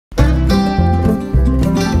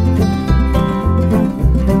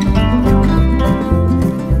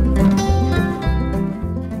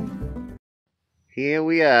Here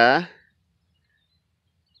we are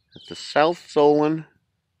at the South Solon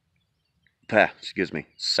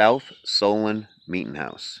Meeting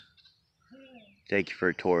House. Take you for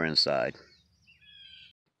a tour inside.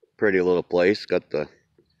 Pretty little place. Got the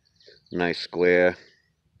nice square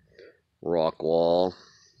rock wall.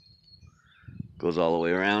 Goes all the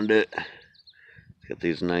way around it. Got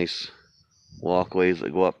these nice walkways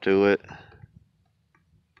that go up to it.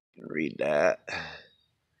 You can read that.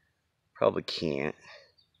 Probably can't.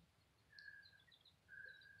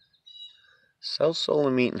 South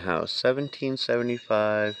Solon Meeting House,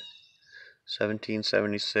 1775,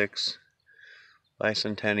 1776,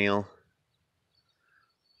 bicentennial.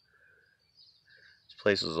 This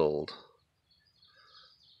place is old.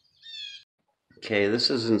 Okay,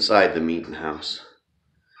 this is inside the meeting house.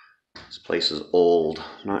 This place is old.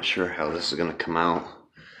 Not sure how this is going to come out.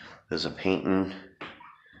 There's a painting.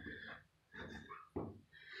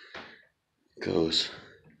 Goes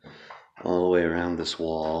all the way around this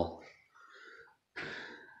wall.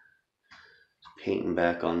 Painting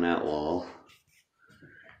back on that wall.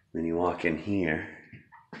 Then you walk in here.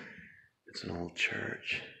 It's an old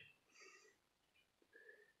church.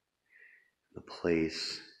 The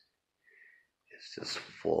place is just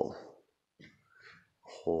full.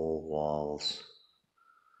 Whole walls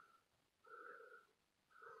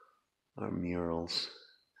are murals.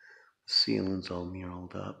 The ceiling's all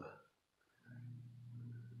muraled up.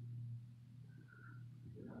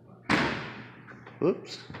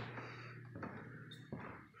 Whoops.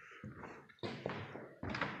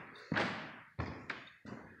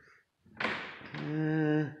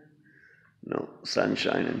 No sun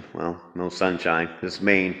shining. Well, no sunshine. It's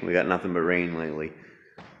Maine. We got nothing but rain lately.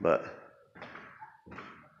 But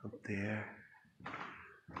up there,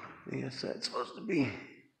 I guess that's supposed to be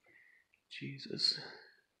Jesus.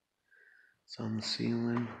 It's on the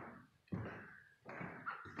ceiling.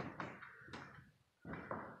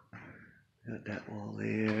 Got that wall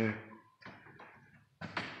there.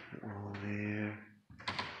 That wall there.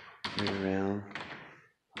 Right around.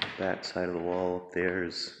 Back side of the wall up there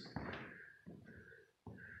is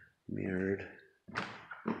mirrored.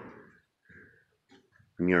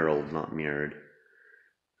 Muraled, not mirrored.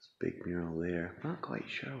 There's a big mural there. Not quite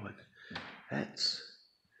sure what that's.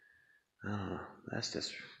 Oh, that's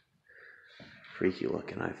just freaky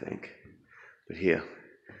looking, I think. But here,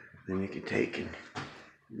 then you can take and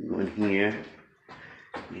go in here.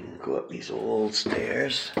 You can go up these old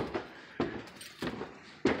stairs.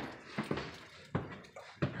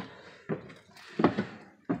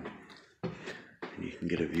 You can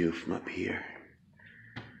get a view from up here.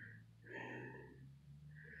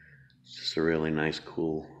 It's just a really nice,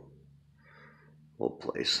 cool old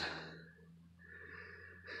place.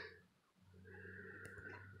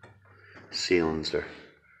 Ceilings are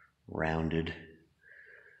rounded.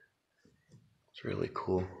 It's really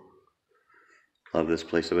cool. Love this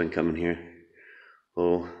place. I've been coming here.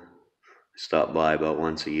 Oh, I stop by about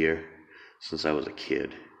once a year since I was a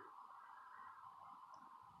kid.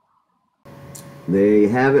 There you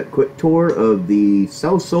have it. Quick tour of the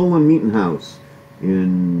South Solon Meeting House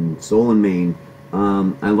in Solon, Maine.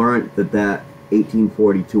 I learned that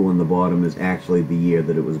 1842 on the bottom is actually the year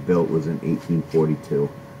that it was built, was in 1842.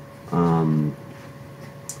 So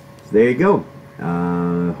there you go.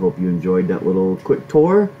 Hope you enjoyed that little quick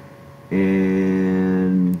tour.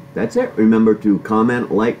 And that's it. Remember to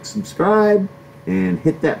comment, like, subscribe, and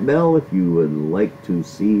hit that bell if you would like to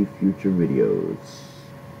see future videos.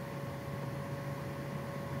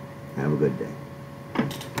 Have a good day.